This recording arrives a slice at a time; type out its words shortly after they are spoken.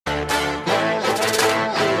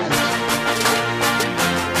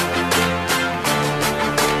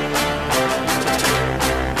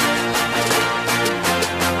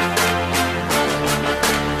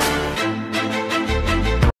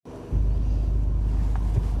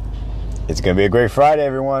It's going to be a great Friday,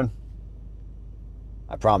 everyone.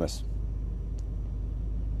 I promise.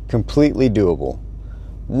 Completely doable.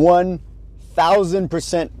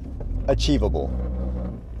 1,000% achievable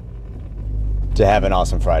to have an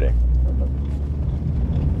awesome Friday.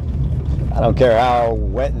 I don't care how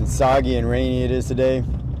wet and soggy and rainy it is today.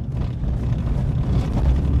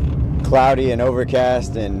 Cloudy and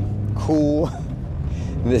overcast and cool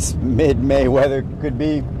this mid-May weather could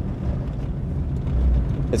be.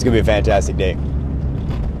 It's going to be a fantastic day.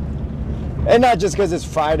 And not just because it's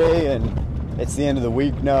Friday and it's the end of the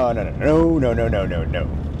week. No.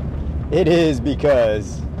 It is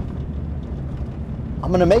because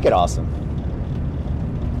I'm going to make it awesome.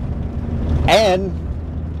 And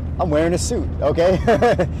I'm wearing a suit, okay?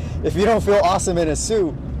 If you don't feel awesome in a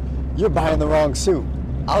suit, you're buying the wrong suit.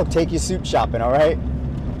 I'll take you suit shopping, all right?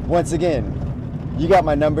 Once again, you got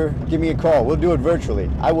my number. Give me a call. We'll do it virtually.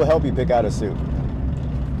 I will help you pick out a suit.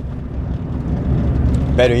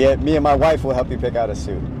 Better yet, me and my wife will help you pick out a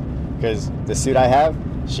suit. Because the suit I have,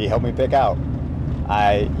 she helped me pick out.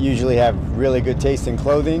 I usually have really good taste in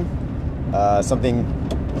clothing.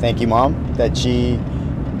 Thank you, Mom, that she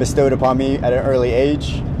bestowed upon me at an early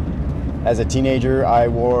age. As a teenager, I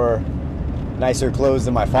wore nicer clothes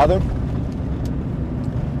than my father.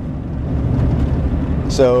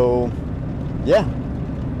 So, yeah.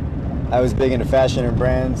 I was big into fashion and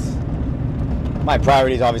brands. My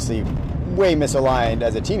priorities obviously way misaligned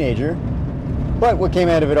as a teenager, but what came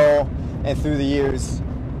out of it all and through the years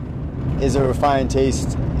is a refined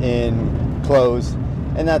taste in clothes.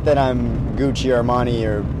 And not that I'm Gucci or Armani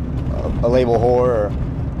or a label whore, or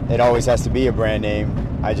it always has to be a brand name.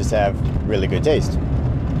 I just have really good taste.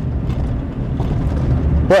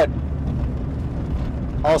 But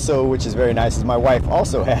also, which is very nice, is my wife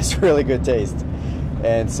also has really good taste.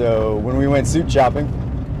 And so when we went suit shopping,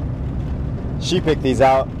 she picked these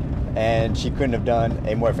out, and she couldn't have done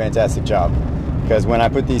a more fantastic job. Because when I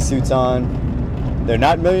put these suits on, they're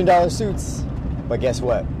not $1 million suits, but guess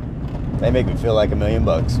what? They make me feel like $1 million.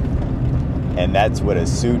 And that's what a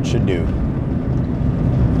suit should do.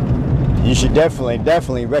 You should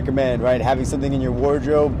definitely recommend, right, having something in your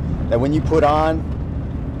wardrobe that when you put on,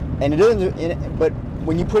 and it doesn't, but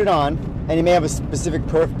when you put it on, and it may have a specific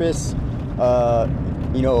purpose, a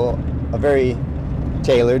very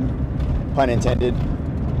tailored, pun intended,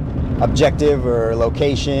 objective or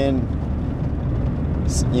location,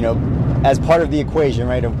 as part of the equation,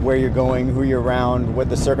 right, of where you're going, who you're around, what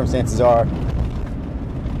the circumstances are,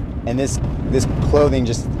 and this clothing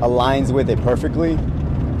just aligns with it perfectly.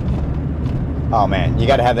 Oh man, you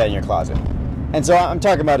got to have that in your closet. And so I'm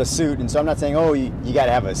talking about a suit, and so I'm not saying, oh, you got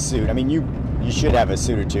to have a suit. I mean, you should have a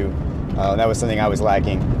suit or two. That was something I was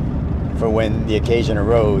lacking for when the occasion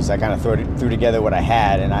arose. I kind of threw together what I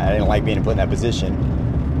had, and I didn't like being put in that position.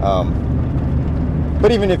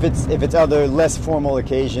 But even if it's other less formal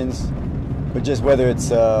occasions, but just whether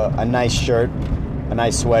it's a nice shirt, a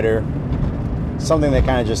nice sweater, something that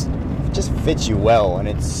kind of just fits you well, and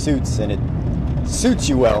it suits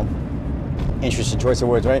you well. Interesting choice of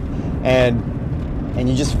words, right? And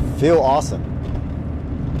you just feel awesome.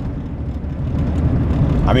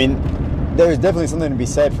 I mean, there's definitely something to be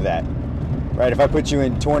said for that, right? If I put you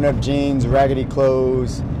in torn up jeans, raggedy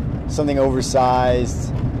clothes, something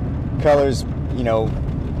oversized, colors,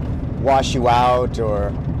 wash you out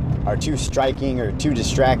or are too striking or too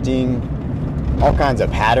distracting, all kinds of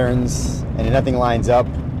patterns, and nothing lines up.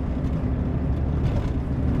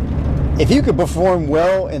 If you could perform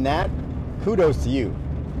well in that, kudos to you.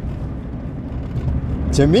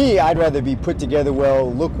 To me, I'd rather be put together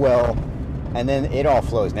well, look well, and then it all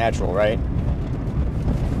flows natural, right?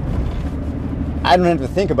 I don't have to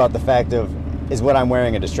think about the fact of, is what I'm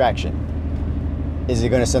wearing a distraction? Is it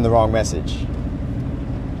going to send the wrong message?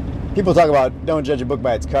 People talk about don't judge a book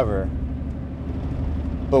by its cover,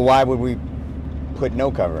 but why would we put no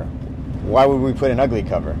cover? Why would we put an ugly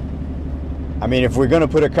cover? I mean, if we're going to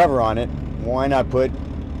put a cover on it, why not put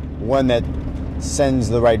one that sends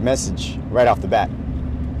the right message right off the bat?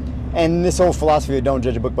 And this whole philosophy of don't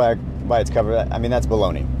judge a book by its cover, I mean, that's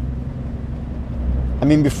baloney. I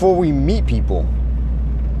mean, before we meet people,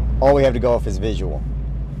 all we have to go off is visual.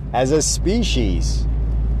 As a species,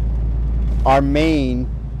 our main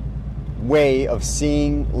way of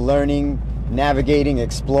seeing, learning, navigating,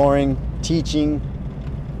 exploring, teaching,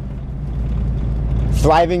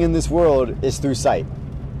 thriving in this world is through sight.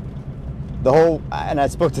 And I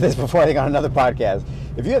spoke to this before, I think, on another podcast.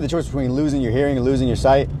 If you have the choice between losing your hearing and losing your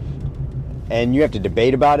sight, and you have to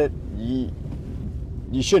debate about it,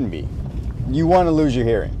 you shouldn't be. You want to lose your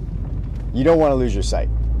hearing. You don't want to lose your sight.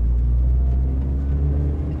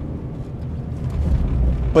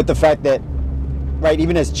 But the fact that, right,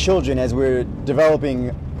 even as children, as we're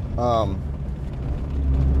developing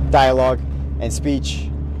dialogue and speech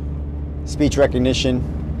recognition,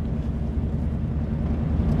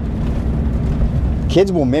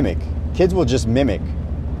 kids will mimic. Kids will just mimic.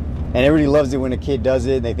 And everybody loves it when a kid does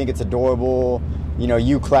it. They think it's adorable. You know,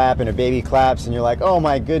 you clap and a baby claps and you're like, oh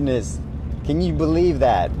my goodness, can you believe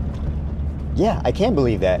that? Yeah, I can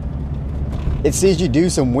believe that. It sees you do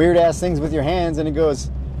some weird ass things with your hands and it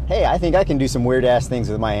goes, hey, I think I can do some weird ass things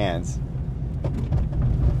with my hands.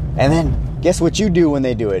 And then guess what you do when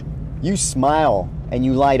they do it? You smile and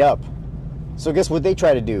you light up. So guess what they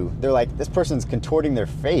try to do? They're like, this person's contorting their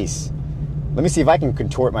face. Let me see if I can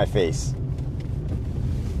contort my face.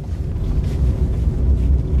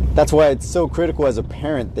 That's why it's so critical as a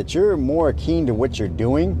parent that you're more keen to what you're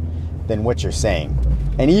doing than what you're saying.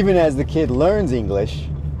 And even as the kid learns English,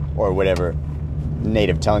 or whatever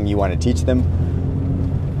native tongue you want to teach them,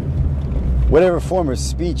 whatever form of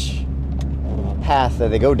speech path that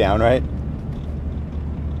they go down, right?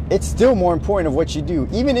 It's still more important of what you do,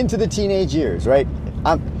 even into the teenage years, right?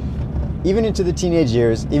 Even into the teenage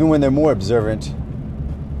years, even when they're more observant,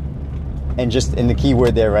 and just in the key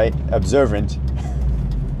word there, right? Observant.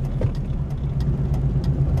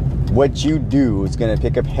 What you do is going to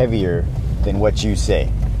pick up heavier than what you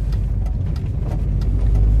say.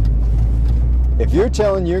 If you're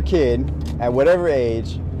telling your kid at whatever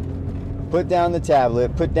age, put down the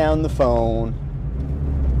tablet, put down the phone,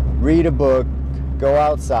 read a book, go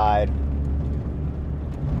outside,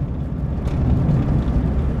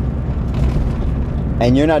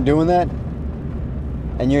 and you're not doing that,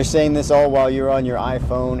 and you're saying this all while you're on your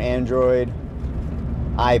iPhone, Android,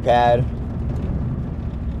 iPad,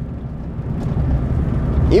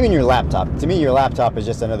 even your laptop. To me, your laptop is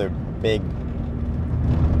just another big...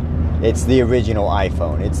 It's the original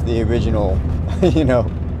iPhone. It's the original, you know,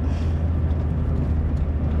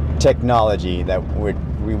 technology that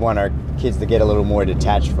we want our kids to get a little more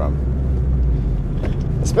detached from.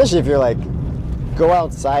 Especially if you're like, go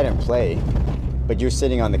outside and play, but you're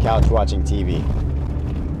sitting on the couch watching TV.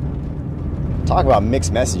 Talk about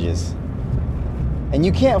mixed messages. And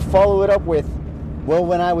you can't follow it up with, well,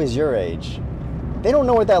 when I was your age. They don't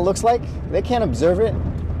know what that looks like. They can't observe it.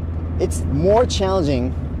 It's more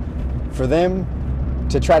challenging for them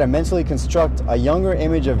to try to mentally construct a younger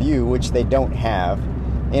image of you, which they don't have,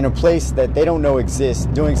 in a place that they don't know exists,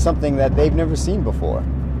 doing something that they've never seen before.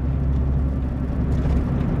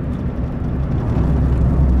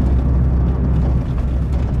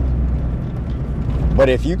 But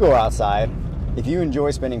if you go outside, if you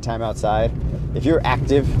enjoy spending time outside, if you're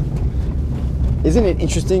active, isn't it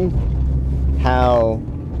interesting how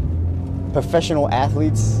professional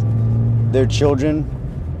athletes, their children,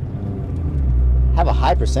 have a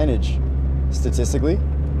high percentage, statistically,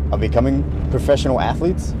 of becoming professional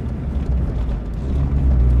athletes?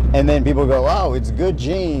 And then people go, oh, it's good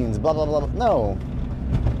genes, blah, blah, blah, blah. No.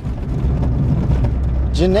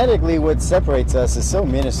 Genetically, what separates us is so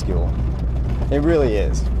minuscule. It really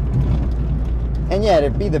is. And yeah, to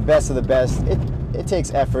be the best of the best, it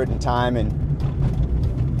takes effort and time, and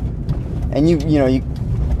you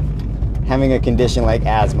having a condition like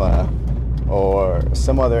asthma or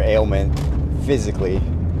some other ailment physically,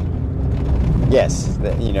 yes,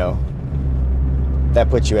 that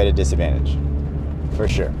puts you at a disadvantage, for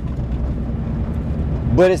sure.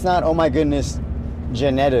 But it's not, oh my goodness,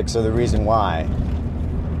 genetics are the reason why.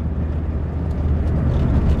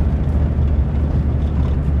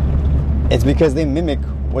 It's because they mimic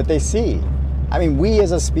what they see. I mean, we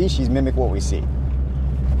as a species mimic what we see.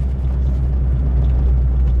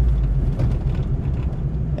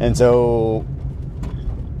 And so,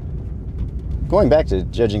 going back to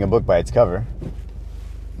judging a book by its cover,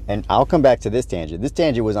 and I'll come back to this tangent. This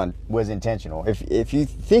tangent was intentional. If you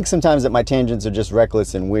think sometimes that my tangents are just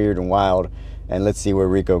reckless and weird and wild, and let's see where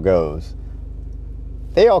Rico goes,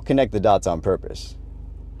 they all connect the dots on purpose.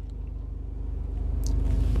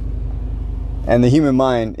 And the human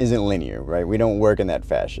mind isn't linear, right? We don't work in that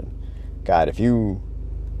fashion. God, if you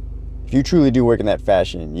truly do work in that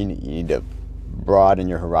fashion, you need to broaden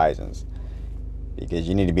your horizons, because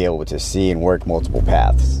you need to be able to see and work multiple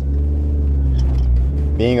paths.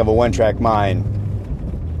 Being of a one-track mind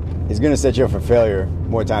is going to set you up for failure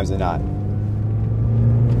more times than not.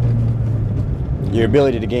 Your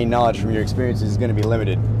ability to gain knowledge from your experiences is going to be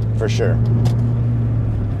limited, for sure.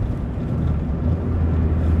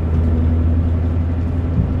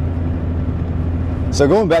 So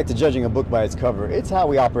going back to judging a book by its cover, it's how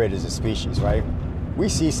we operate as a species, right? We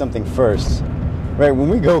see something first, right? When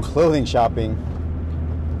we go clothing shopping,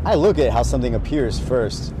 I look at how something appears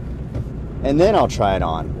first. and then I'll try it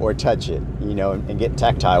on or touch it, you know, and get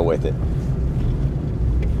tactile with it.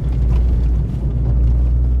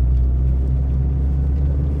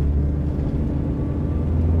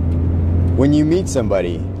 When you meet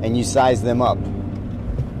somebody and you size them up,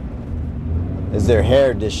 is their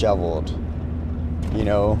hair disheveled? You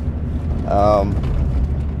know,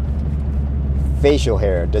 facial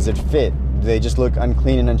hair, does it fit? Do they just look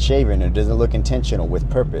unclean and unshaven, or does it look intentional with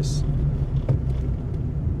purpose?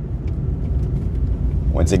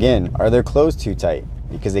 Once again, are their clothes too tight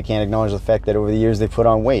because they can't acknowledge the fact that over the years they put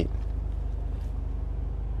on weight?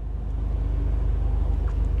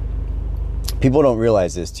 People don't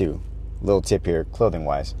realize this too. Little tip here, clothing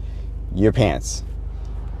wise. Your pants.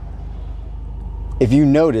 If you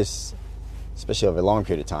notice, especially over a long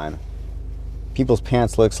period of time, people's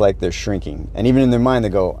pants looks like they're shrinking. And even in their mind they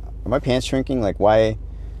go, are my pants shrinking? Like why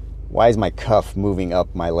is my cuff moving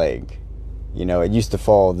up my leg? You know, it used to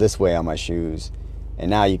fall this way on my shoes,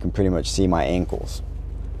 and now you can pretty much see my ankles.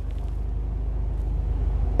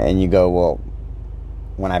 And you go, well,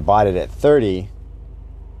 when I bought it at 30,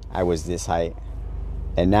 I was this height.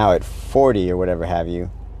 And now at 40 or whatever have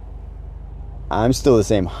you, I'm still the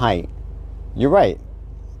same height. You're right.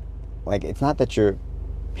 Like, it's not that your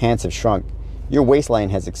pants have shrunk. Your waistline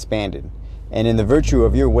has expanded. And in the virtue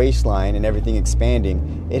of your waistline and everything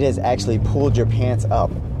expanding, it has actually pulled your pants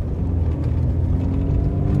up.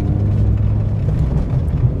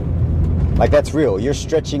 Like, that's real. You're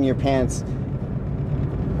stretching your pants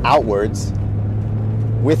outwards,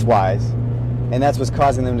 widthwise, and that's what's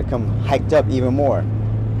causing them to come hiked up even more.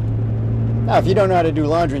 Now, if you don't know how to do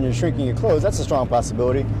laundry and you're shrinking your clothes, that's a strong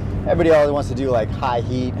possibility. Everybody always wants to do like high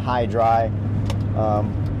heat, high dry,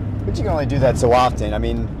 but you can only do that so often. I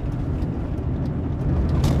mean,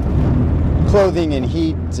 clothing and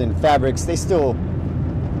heat and fabrics, they still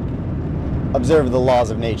observe the laws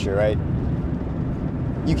of nature, right?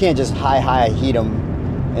 You can't just high heat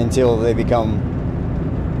them until they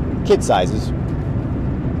become kid sizes.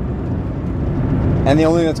 And the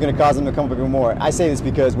only thing that's going to cause them to come up even more. I say this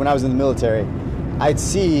because when I was in the military, I'd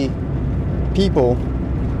see people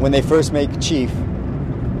when they first make chief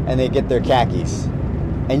and they get their khakis.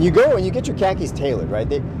 And you go and you get your khakis tailored, right?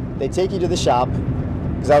 They take you to the shop,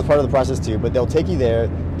 because that was part of the process too, but they'll take you there,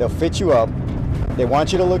 they'll fit you up, they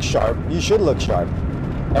want you to look sharp, you should look sharp.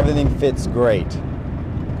 Everything fits great.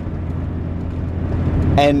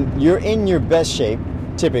 And you're in your best shape,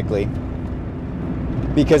 typically,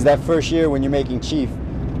 because that first year when you're making chief,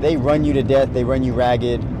 they run you to death, they run you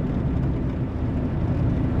ragged.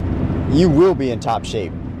 You will be in top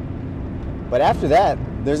shape. But after that,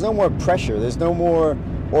 there's no more pressure, there's no more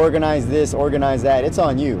organize this, organize that, it's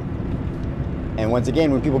on you. And once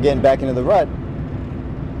again, when people get back into the rut,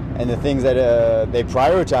 and the things that they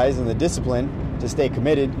prioritize and the discipline to stay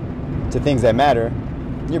committed to things that matter,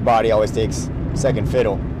 your body always takes second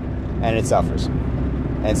fiddle, and it suffers.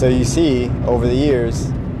 And so you see, over the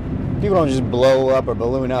years, people don't just blow up or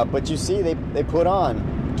balloon up, but you see they put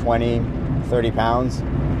on 20, 30 pounds.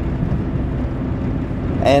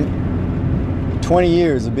 And 20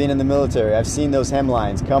 years of being in the military, I've seen those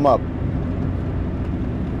hemlines come up.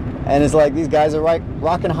 And it's like these guys are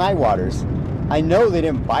rocking high waters. I know they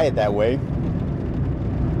didn't buy it that way.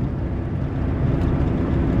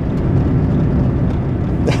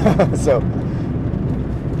 So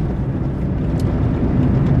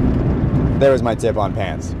there was my tip on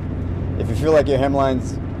pants. If you feel like your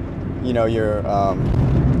hemlines, you know,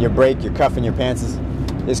 your break, your cuff in your pants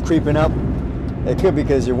is creeping up, it could be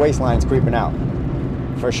because your waistline's creeping out,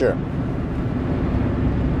 for sure.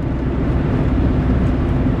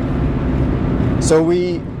 So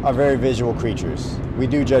we are very visual creatures. We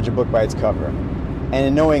do judge a book by its cover. And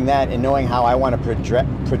in knowing that, and knowing how I want to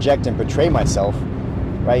project and portray myself,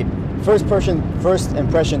 right? First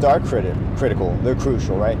impressions are critical. They're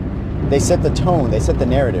crucial, right? They set the tone. They set the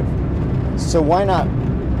narrative. So why not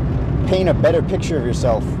paint a better picture of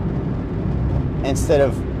yourself instead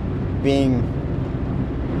of being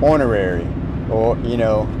honorary or, you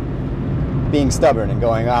know, being stubborn and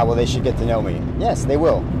going, well, they should get to know me. Yes, they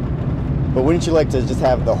will. But wouldn't you like to just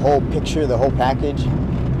have the whole picture, the whole package?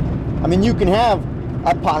 I mean, you can have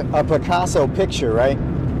a Picasso picture, right?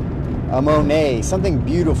 A Monet, something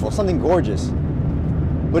beautiful, something gorgeous.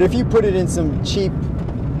 But if you put it in some cheap,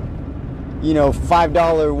 you know, $5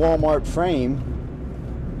 Walmart frame,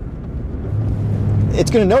 it's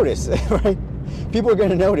going to notice, right? People are going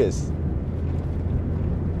to notice.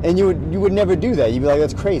 And you would never do that. You'd be like,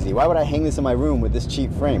 that's crazy. Why would I hang this in my room with this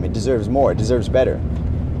cheap frame? It deserves more. It deserves better.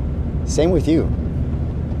 Same with you.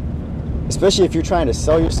 Especially if you're trying to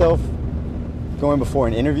sell yourself going before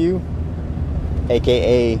an interview,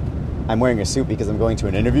 aka I'm wearing a suit because I'm going to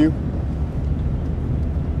an interview.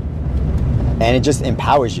 And it just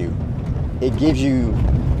empowers you. It gives you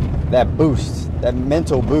that boost, that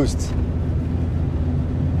mental boost.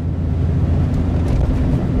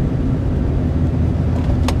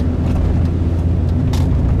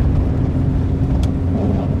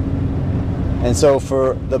 And so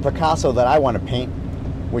for the Picasso that I want to paint,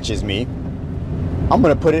 which is me, I'm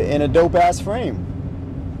going to put it in a dope-ass frame.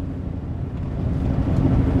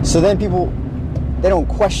 So then people, they don't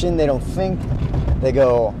question, they don't think. They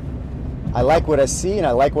go, I like what I see and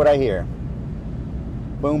I like what I hear.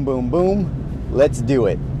 Boom, boom, boom. Let's do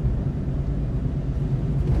it.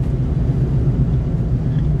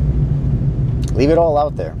 Leave it all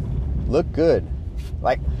out there. Look good.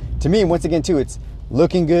 Like, to me, once again, too, it's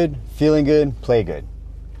looking good, feeling good, play good.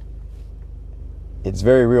 It's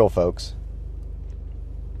very real, folks.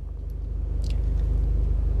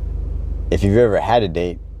 If you've ever had a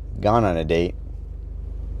date, gone on a date,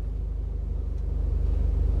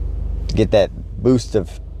 to get that boost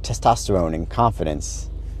of testosterone and confidence,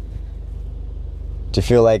 to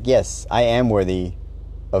feel like, yes, I am worthy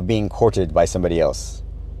of being courted by somebody else.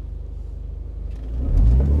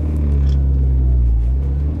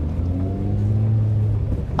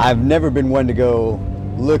 I've never been one to go,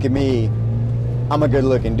 look at me, I'm a good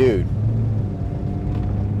looking dude.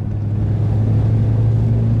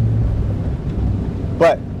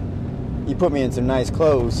 But you put me in some nice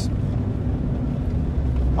clothes,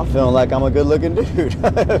 I'm feeling like I'm a good looking dude,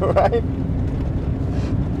 right?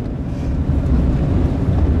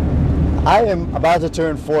 I am about to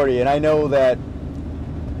turn 40, and I know that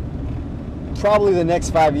probably the next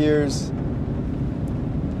 5 years,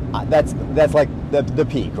 that's like the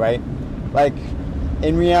peak, right? Like,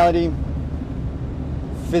 in reality,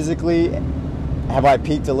 physically, have I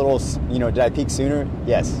peaked a little, did I peak sooner?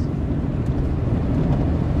 Yes.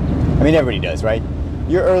 I mean, everybody does, right?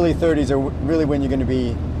 Your early 30s are really when you're going to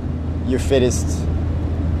be your fittest.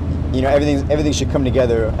 Everything should come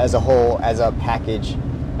together as a whole, as a package,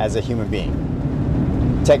 as a human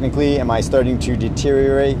being. Technically, am I starting to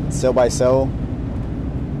deteriorate cell by cell?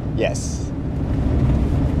 Yes.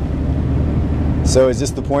 So is this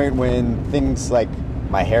the point when things like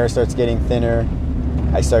my hair starts getting thinner,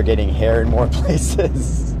 I start getting hair in more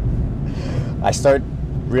places, I start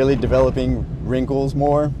really developing wrinkles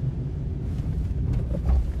more?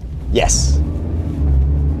 Yes.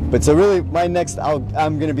 But so really,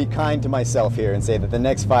 I'm going to be kind to myself here and say that the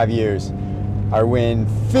next 5 years are when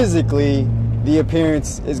physically the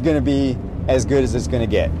appearance is going to be as good as it's going to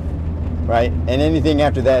get, right? And anything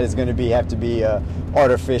after that is going to have to be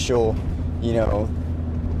artificial,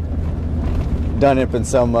 done up in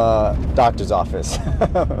some doctor's office,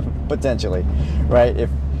 potentially, right?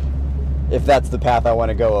 If that's the path I want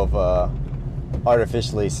to go of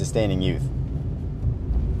artificially sustaining youth.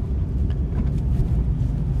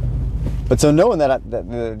 But so knowing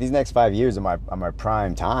that these next 5 years are my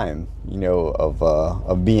prime time,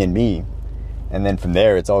 of being me, and then from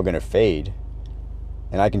there it's all going to fade,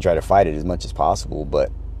 and I can try to fight it as much as possible,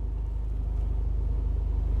 but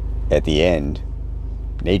at the end,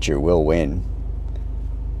 nature will win.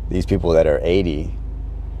 These people that are 80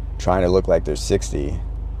 trying to look like they're 60,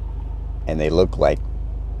 and they look like,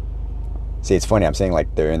 see, it's funny, I'm saying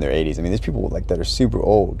like they're in their 80s. I mean, there's people like that are super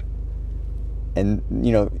old. And,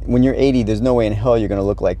 when you're 80, there's no way in hell you're going to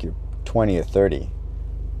look like you're 20 or 30.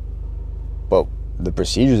 But the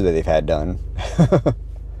procedures that they've had done,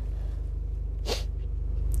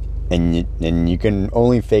 and you can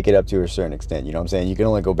only fake it up to a certain extent. You know what I'm saying? You can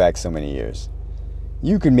only go back so many years.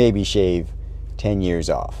 You can maybe shave 10 years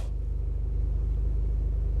off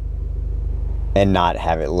and not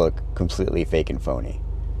have it look completely fake and phony.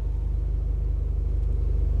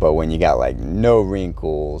 But when you got like no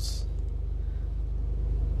wrinkles,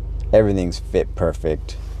 everything's fit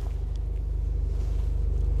perfect.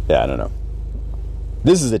 Yeah, I don't know.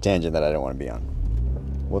 This is a tangent that I don't want to be on.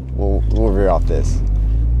 We'll veer off this,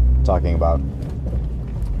 talking about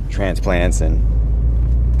transplants and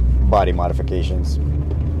body modifications.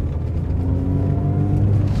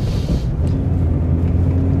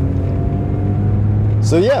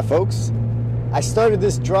 So yeah, folks, I started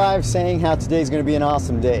this drive saying how today's going to be an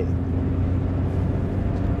awesome day.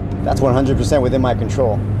 That's 100% within my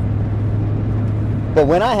control. But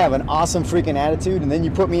when I have an awesome freaking attitude and then you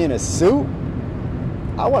put me in a suit,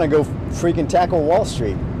 I want to go freaking tackle Wall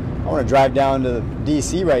Street. I want to drive down to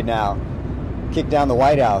DC right now, kick down the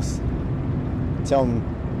White House, tell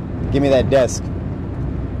them, give me that desk,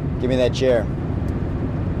 give me that chair.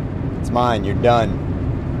 It's mine, you're done.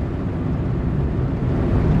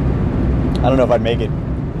 I don't know if I'd make it.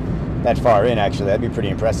 that far in, actually. That'd be pretty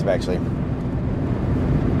impressive, actually.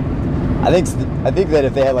 I think that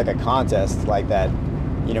if they had like a contest like that,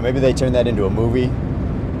 you know, maybe they turn that into a movie,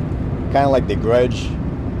 kind of like The Grudge,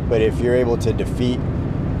 but if you're able to defeat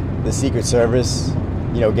the Secret Service,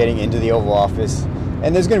 you know, getting into the Oval Office,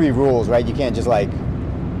 and there's going to be rules, right? You can't just like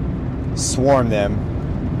swarm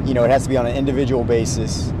them. You know, it has to be on an individual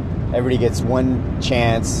basis. Everybody gets one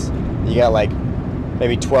chance. You got like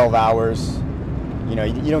maybe 12 hours. You know,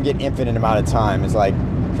 you don't get infinite amount of time. It's like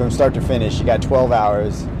from start to finish, you got 12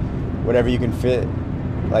 hours, whatever you can fit,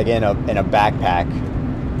 like in a backpack.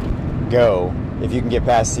 Go. If you can get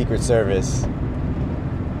past Secret Service,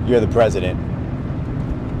 you're the president.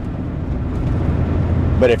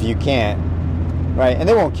 But if you can't, right, and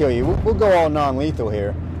they won't kill you. We'll go all non-lethal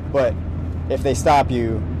here, but if they stop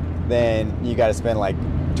you, then you got to spend like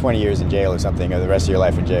 20 years in jail or something, or the rest of your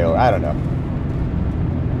life in jail. I don't know.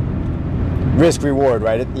 Risk reward,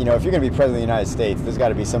 right? You know, if you're going to be president of the United States, there's got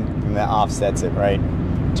to be something that offsets it, right?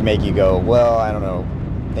 To make you go, well, I don't know,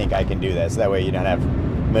 think I can do that. So that way you don't have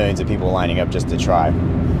millions of people lining up just to try.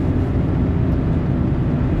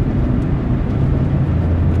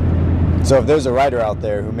 So if there's a writer out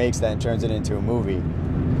there who makes that and turns it into a movie,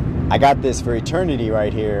 I got this for eternity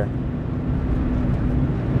right here.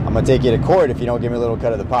 I'm going to take you to court if you don't give me a little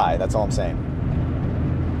cut of the pie. That's all I'm saying.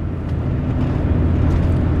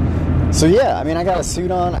 So yeah, I mean, I got a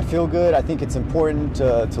suit on. I feel good. I think it's important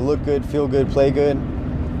to look good, feel good, play good.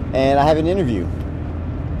 And I have an interview.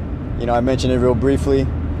 You know, I mentioned it real briefly,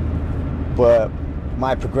 but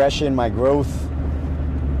my progression, my growth,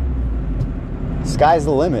 sky's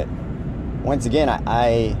the limit. Once again,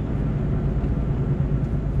 I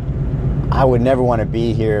would never want to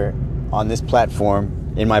be here on this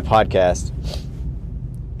platform in my podcast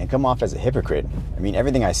and come off as a hypocrite. I mean,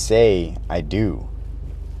 everything I say, I do.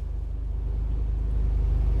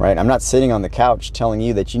 Right? I'm not sitting on the couch telling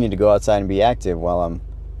you that you need to go outside and be active while I'm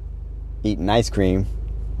eating ice cream,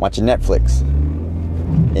 watching Netflix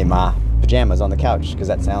in my pajamas on the couch, because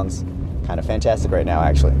that sounds kind of fantastic right now,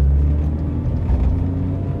 actually.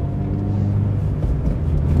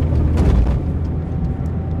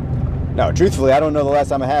 No, truthfully, I don't know the last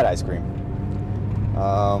time I had ice cream.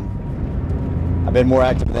 I've been more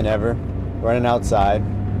active than ever, running outside.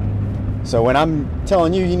 So when I'm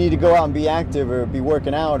telling you need to go out and be active or be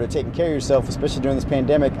working out or taking care of yourself, especially during this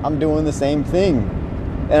pandemic, I'm doing the same thing.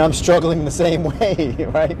 And I'm struggling the same way,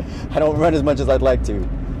 right? I don't run as much as I'd like to.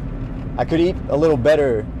 I could eat a little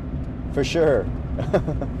better, for sure. A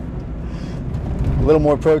little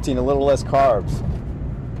more protein, a little less carbs.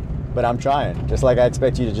 But I'm trying, just like I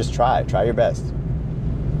expect you to just try your best.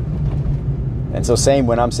 And so same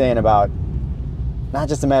when I'm saying about, not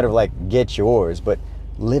just a matter of like, get yours, but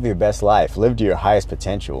live your best life. Live to your highest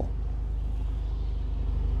potential.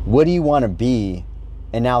 What do you want to be?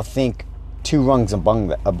 And now think 2 rungs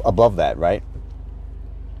above that, right?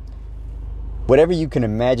 Whatever you can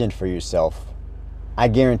imagine for yourself, I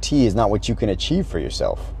guarantee is not what you can achieve for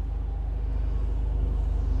yourself.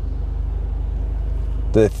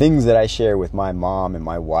 The things that I share with my mom and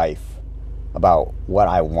my wife about what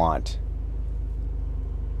I want,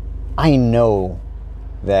 I know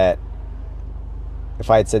that if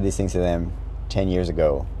I had said these things to them 10 years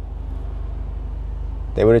ago,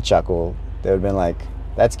 they would have chuckled. They would have been like,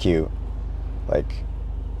 that's cute. Like,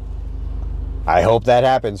 I hope that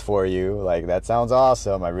happens for you. Like, that sounds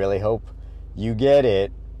awesome. I really hope you get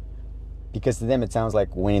it. Because to them, it sounds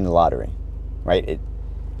like winning the lottery, right? It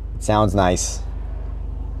sounds nice.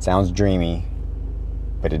 It sounds dreamy.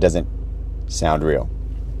 But it doesn't sound real.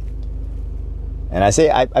 And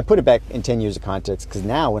I put it back in 10 years of context, because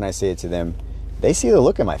now when I say it to them, they see the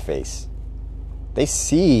look in my face. They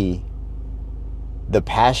see the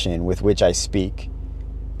passion with which I speak,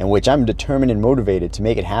 and which I'm determined and motivated to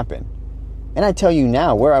make it happen. And I tell you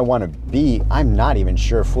now, where I want to be, I'm not even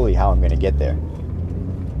sure fully how I'm going to get there.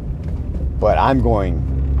 But I'm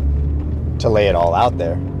going to lay it all out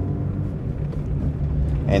there.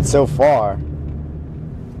 And so far,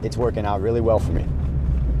 it's working out really well for me.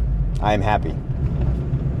 I am happy.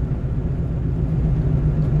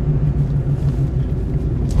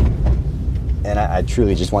 And I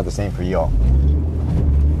truly just want the same for y'all.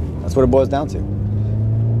 That's what it boils down to.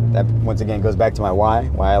 That, once again, goes back to my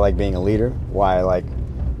why I like being a leader, why I like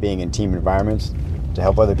being in team environments, to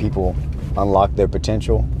help other people unlock their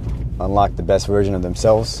potential, unlock the best version of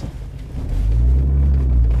themselves.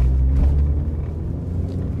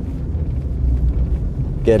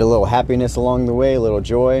 Get a little happiness along the way, a little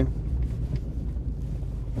joy,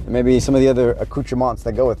 and maybe some of the other accoutrements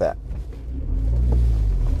that go with that.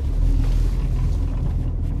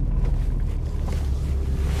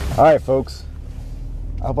 All right, folks.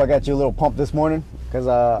 I hope I got you a little pumped this morning, because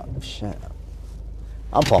shit,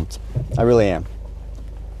 I'm pumped. I really am.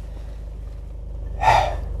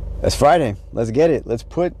 It's Friday. Let's get it. Let's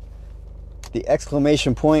put the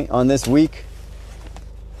exclamation point on this week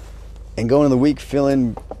and go into the week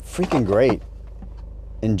feeling freaking great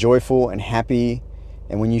and joyful and happy.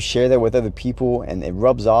 And when you share that with other people and it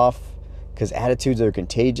rubs off, because attitudes are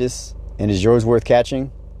contagious, and is yours worth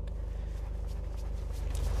catching?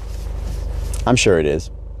 I'm sure it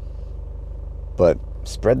is. But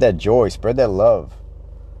spread that joy, spread that love,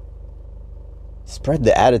 spread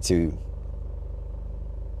the attitude.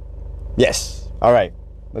 Yes. All right.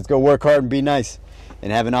 Let's go work hard and be nice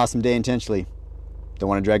and have an awesome day intentionally. Don't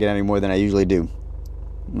want to drag it out any more than I usually do.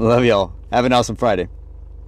 Love y'all. Have an awesome Friday.